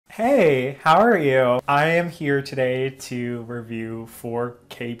Hey, how are you? I am here today to review 4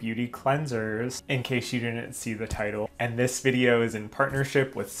 kbeauty cleansers, in case you didn't see the title. And this video is in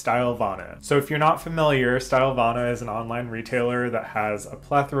partnership with Stylevana. So if you're not familiar, Stylevana is an online retailer that has a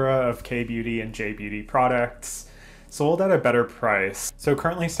plethora of kbeauty and jbeauty products sold at a better price. So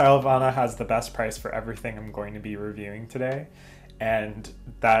currently Stylevana has the best price for everything I'm going to be reviewing today. And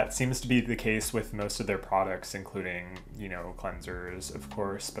that seems to be the case with most of their products, including, cleansers, of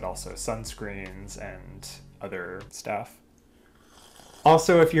course, but also sunscreens and other stuff.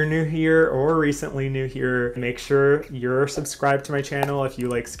 Also, if you're new here or recently new here, make sure you're subscribed to my channel if you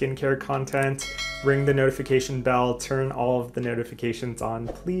like skincare content. Ring the notification bell, turn all of the notifications on,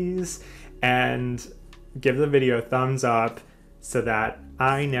 please, and give the video a thumbs up so that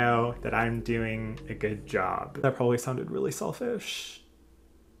I know that I'm doing a good job. That probably sounded really selfish,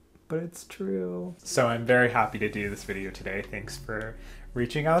 but it's true. So I'm very happy to do this video today. Thanks for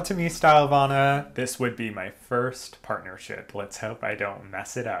reaching out to me, Stylevana. This would be my first partnership. Let's hope I don't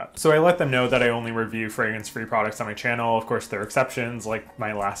mess it up. So I let them know that I only review fragrance-free products on my channel. Of course, there are exceptions, like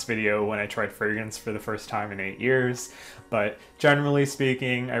my last video when I tried fragrance for the first time in 8 years. But generally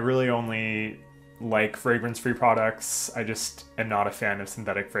speaking, I really only like fragrance-free products. I just am not a fan of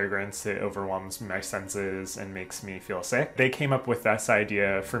synthetic fragrance. It overwhelms my senses and makes me feel sick. They came up with this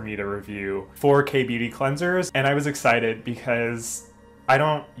idea for me to review 4 kbeauty cleansers, and I was excited because I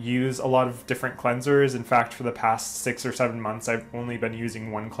don't use a lot of different cleansers. In fact, for the past 6 or 7 months, I've only been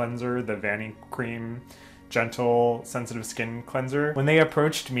using one cleanser, the Vanicream Gentle Sensitive Skin Cleanser. When they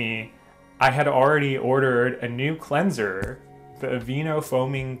approached me, I had already ordered a new cleanser, the Aveeno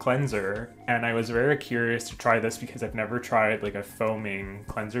foaming cleanser, and I was very curious to try this because I've never tried like a foaming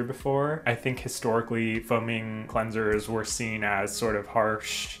cleanser before. I think historically foaming cleansers were seen as sort of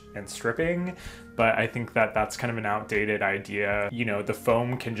harsh and stripping, but I think that that's kind of an outdated idea. The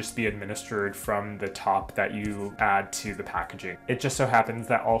foam can just be administered from the top that you add to the packaging. It just so happens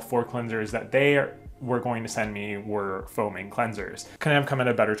that all 4 cleansers that they were going to send me were foaming cleansers. Couldn't have come at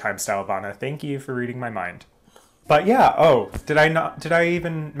a better time, Stylevana. Thank you for reading my mind. But yeah, did I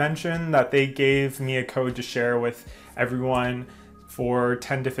even mention that they gave me a code to share with everyone for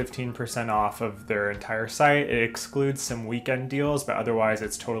 10 to 15% off of their entire site. It excludes some weekend deals, but otherwise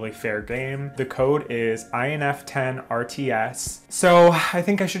it's totally fair game. The code is INF10RTS. So I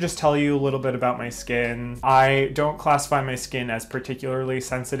think I should just tell you a little bit about my skin. I don't classify my skin as particularly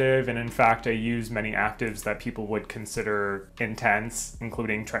sensitive, and in fact I use many actives that people would consider intense,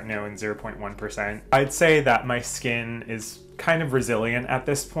 including tretinoin 0.1%. I'd say that my skin is kind of resilient at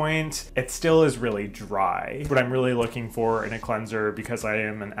this point. It still is really dry. What I'm really looking for in a cleanser, because I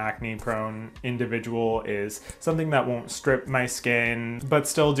am an acne prone individual, is something that won't strip my skin, but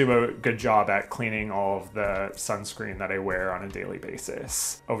still do a good job at cleaning all of the sunscreen that I wear on a daily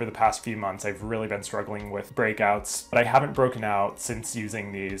basis. Over the past few months, I've really been struggling with breakouts, but I haven't broken out since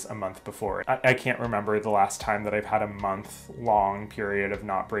using these a month before. I can't remember the last time that I've had a month-long period of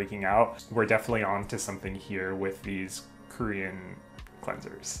not breaking out. We're definitely on to something here with these Korean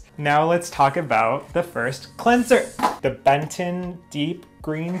cleansers. Now let's talk about the first cleanser, the Benton Deep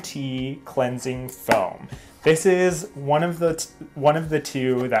Green Tea Cleansing Foam. This is one of the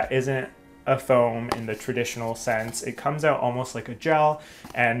two that isn't a foam in the traditional sense. It comes out almost like a gel,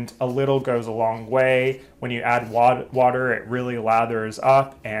 and a little goes a long way. When you add water, it really lathers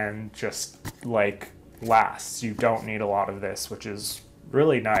up and just like lasts. You don't need a lot of this, which is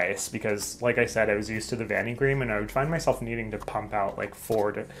really nice because, like I said, I was used to the Vanicream and I would find myself needing to pump out like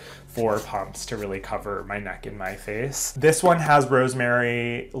 4 pumps to really cover my neck and my face. This one has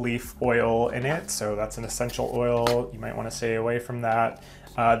rosemary leaf oil in it, so that's an essential oil. You might want to stay away from that.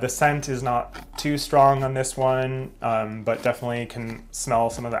 The scent is not too strong on this one, but definitely can smell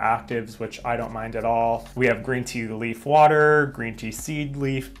some of the actives, which I don't mind at all. We have green tea leaf water, green tea seed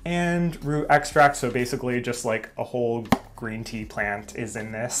leaf, and root extract, so basically just like a whole green tea plant is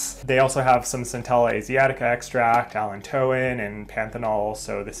in this. They also have some Centella asiatica extract, allantoin, and panthenol,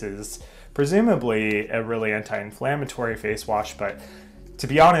 so this is presumably a really anti-inflammatory face wash, but to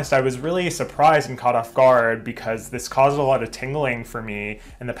be honest, I was really surprised and caught off guard because this caused a lot of tingling for me,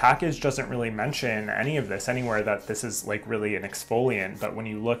 and the package doesn't really mention any of this anywhere, that this is like really an exfoliant. But when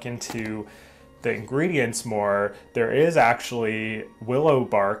you look into the ingredients more, there is actually willow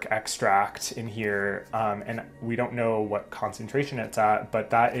bark extract in here, and we don't know what concentration it's at, but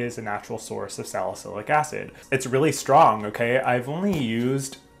that is a natural source of salicylic acid. It's really strong, okay? I've only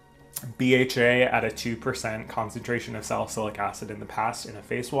used BHA at a 2% concentration of salicylic acid in the past in a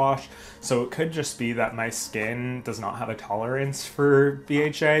face wash, so it could just be that my skin does not have a tolerance for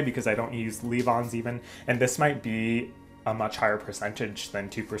BHA because I don't use leave-ons even, and this might be a much higher percentage than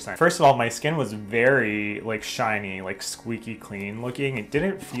 2%. First of all, my skin was very like shiny, like squeaky clean looking. It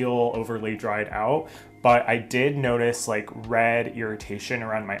didn't feel overly dried out, but I did notice like red irritation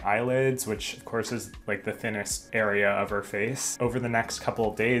around my eyelids, which of course is like the thinnest area of her face. Over the next couple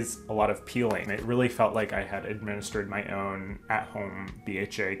of days, a lot of peeling. It really felt like I had administered my own at-home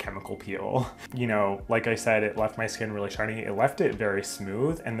BHA chemical peel. You know, like I said, it left my skin really shiny. It left it very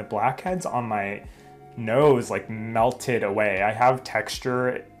smooth, and the blackheads on my nose like melted away. I have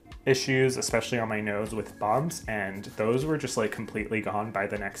texture issues, especially on my nose with bumps, and those were just like completely gone by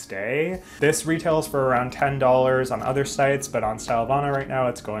the next day. This retails for around $10 on other sites, but on Stylevana right now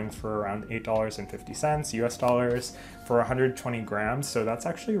it's going for around $8.50 US dollars for 120 grams. So that's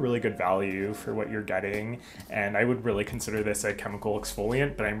actually a really good value for what you're getting. And I would really consider this a chemical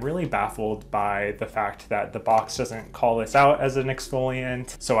exfoliant, but I'm really baffled by the fact that the box doesn't call this out as an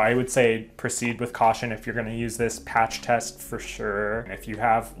exfoliant. So I would say proceed with caution if you're going to use this. Patch test for sure. If you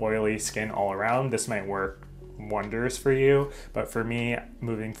have oily skin all around, this might work wonders for you, but for me,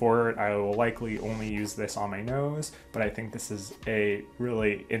 moving forward, I will likely only use this on my nose. But I think this is a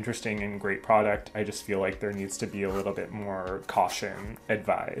really interesting and great product. I just feel like there needs to be a little bit more caution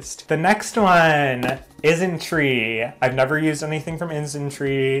advised. The next one, Isntree. I've never used anything from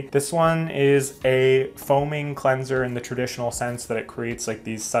Isntree. This one is a foaming cleanser in the traditional sense that it creates like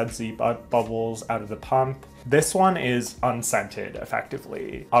these sudsy bubbles out of the pump. This one is unscented,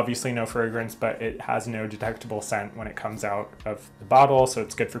 effectively. Obviously no fragrance, but it has no detectable scent when it comes out of the bottle, so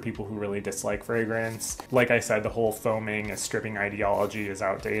it's good for people who really dislike fragrance. Like I said, the whole foaming and stripping ideology is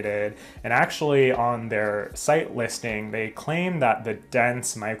outdated. And actually on their site listing, they claim that the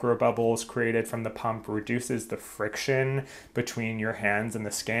dense micro bubbles created from the pump reduces the friction between your hands and the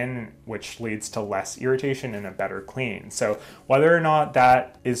skin, which leads to less irritation and a better clean. So whether or not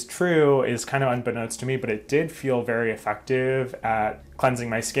that is true is kind of unbeknownst to me, but it did feel very effective at cleansing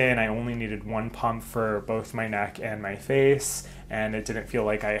my skin. I only needed one pump for both my neck and my face, and it didn't feel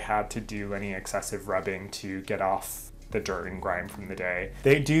like I had to do any excessive rubbing to get off the dirt and grime from the day.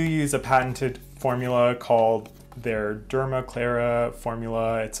 They do use a patented formula called their Derma Clara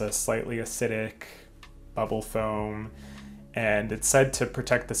formula. It's a slightly acidic bubble foam, and it's said to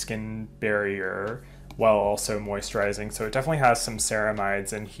protect the skin barrier while also moisturizing. So it definitely has some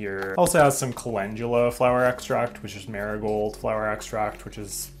ceramides in here. Also has some calendula flower extract, which is marigold flower extract, which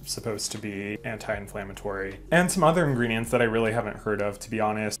is supposed to be anti-inflammatory. And some other ingredients that I really haven't heard of, to be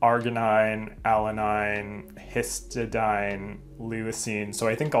honest. Arginine, alanine, histidine, leucine. So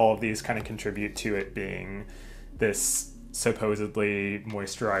I think all of these kind of contribute to it being this supposedly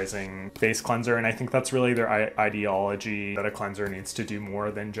moisturizing face cleanser, and I think that's really their ideology, that a cleanser needs to do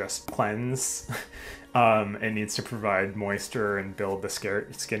more than just cleanse. It needs to provide moisture and build the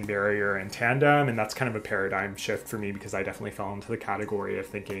skin barrier in tandem, and that's kind of a paradigm shift for me, because I definitely fell into the category of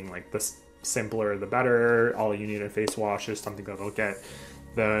thinking like the simpler the better. All you need a face wash is something that'll get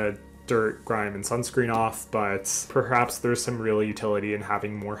the dirt, grime, and sunscreen off, but perhaps there's some real utility in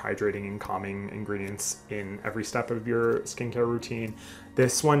having more hydrating and calming ingredients in every step of your skincare routine.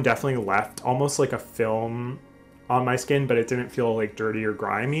 This one definitely left almost like a film on my skin, but it didn't feel like dirty or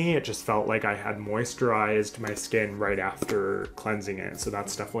grimy. It just felt like I had moisturized my skin right after cleansing it. So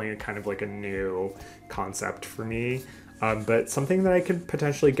that's definitely kind of like a new concept for me. But something that I could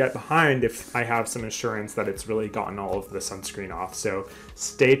potentially get behind if I have some assurance that it's really gotten all of the sunscreen off. So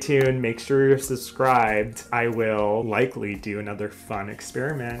stay tuned, make sure you're subscribed. I will likely do another fun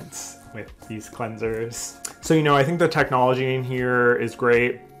experiment with these cleansers. So, you know, I think the technology in here is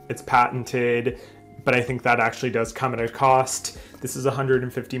great. It's patented, but I think that actually does come at a cost. This is a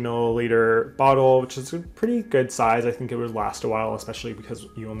 150 milliliter bottle, which is a pretty good size. I think it would last a while, especially because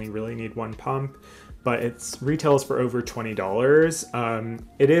you only really need one pump. But it retails for over $20.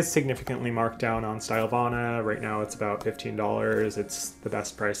 It is significantly marked down on Stylevana. Right now it's about $15. It's the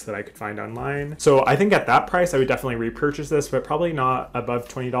best price that I could find online. So I think at that price, I would definitely repurchase this, but probably not above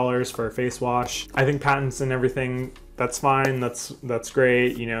 $20 for a face wash. I think patents and everything, that's fine. That's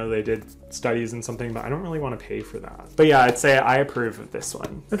great. You know, they did studies and something, but I don't really want to pay for that. But yeah, I'd say I approve of this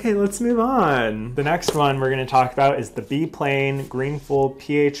one. Okay, let's move on. The next one we're going to talk about is the Be Plain Greenful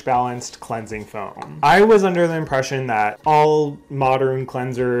pH Balanced Cleansing Foam. I was under the impression that all modern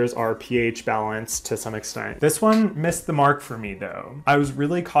cleansers are pH balanced to some extent. This one missed the mark for me though. I was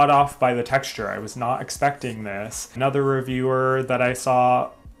really caught off by the texture. I was not expecting this. Another reviewer that I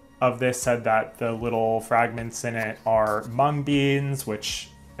saw of this said that the little fragments in it are mung beans, which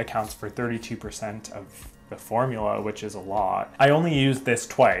accounts for 32% of the formula, which is a lot. I only used this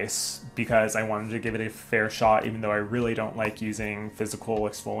twice because I wanted to give it a fair shot, even though I really don't like using physical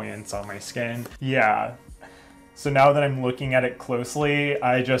exfoliants on my skin. Yeah, So now that I'm looking at it closely,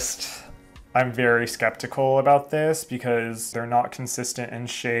 I'm very skeptical about this because they're not consistent in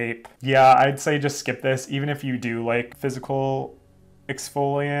shape. Yeah, I'd say just skip this. Even if you do like physical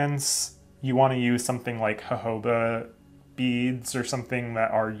exfoliants, you want to use something like jojoba beads or something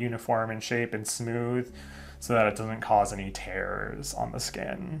that are uniform in shape and smooth, so that it doesn't cause any tears on the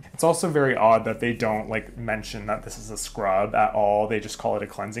skin. It's also very odd that they don't like mention that this is a scrub at all. They just call it a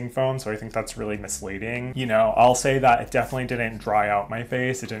cleansing foam, so I think that's really misleading. You know, I'll say that it definitely didn't dry out my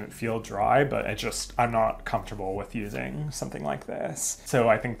face. It didn't feel dry, but I'm not comfortable with using something like this. So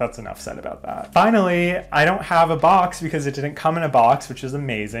I think that's enough said about that. Finally, I don't have a box because it didn't come in a box, which is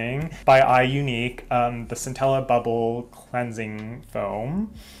amazing, by iUNIK, the Centella Bubble Cleansing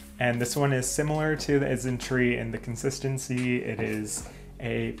Foam. And this one is similar to the Isntree in the consistency. It is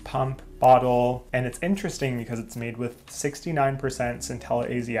a pump bottle, and it's interesting because it's made with 69% Centella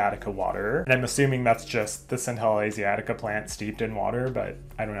asiatica water. And I'm assuming that's just the Centella asiatica plant steeped in water, but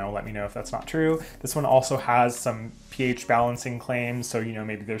I don't know, let me know if that's not true. This one also has some pH balancing claims, so you know,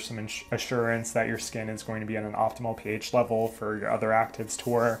 maybe there's some assurance that your skin is going to be at an optimal pH level for your other actives to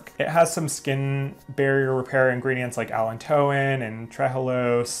work. It has some skin barrier repair ingredients like allantoin and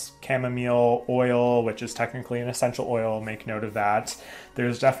trehalose, chamomile oil, which is technically an essential oil, make note of that.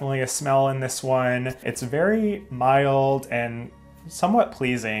 There's definitely a smell in this one. It's very mild and somewhat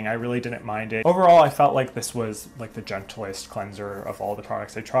pleasing. I really didn't mind it. Overall, I felt like this was like the gentlest cleanser of all the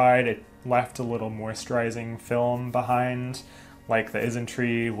products I tried. It left a little moisturizing film behind, like the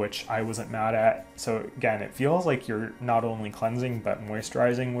Isntree, which I wasn't mad at. So again, it feels like you're not only cleansing but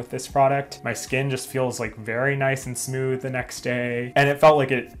moisturizing with this product. My skin just feels like very nice and smooth the next day, and it felt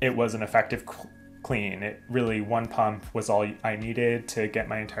like it was an effective clean. It really, one pump was all I needed to get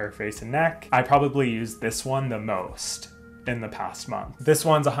my entire face and neck. I probably used this one the most in the past month. This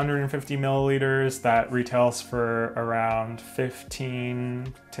one's 150 milliliters that retails for around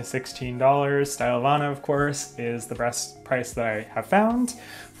 $15 to $16. Stylevana, of course, is the best price that I have found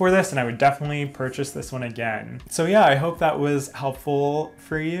for this, and I would definitely purchase this one again. So yeah, I hope that was helpful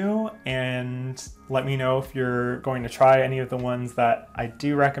for you, and let me know if you're going to try any of the ones that I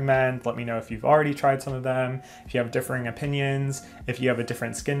do recommend. Let me know if you've already tried some of them, if you have differing opinions, if you have a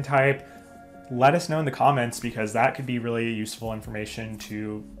different skin type. Let us know in the comments, because that could be really useful information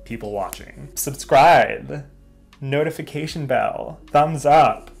to people watching. Subscribe, notification bell, thumbs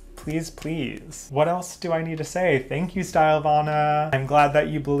up, please, please. What else do I need to say? Thank you, Stylevana. I'm glad that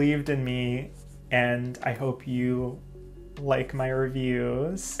you believed in me, and I hope you like my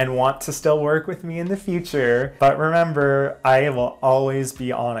reviews and want to still work with me in the future. But remember, I will always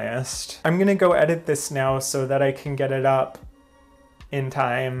be honest. I'm gonna go edit this now so that I can get it up in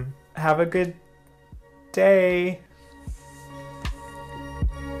time. Have a good day.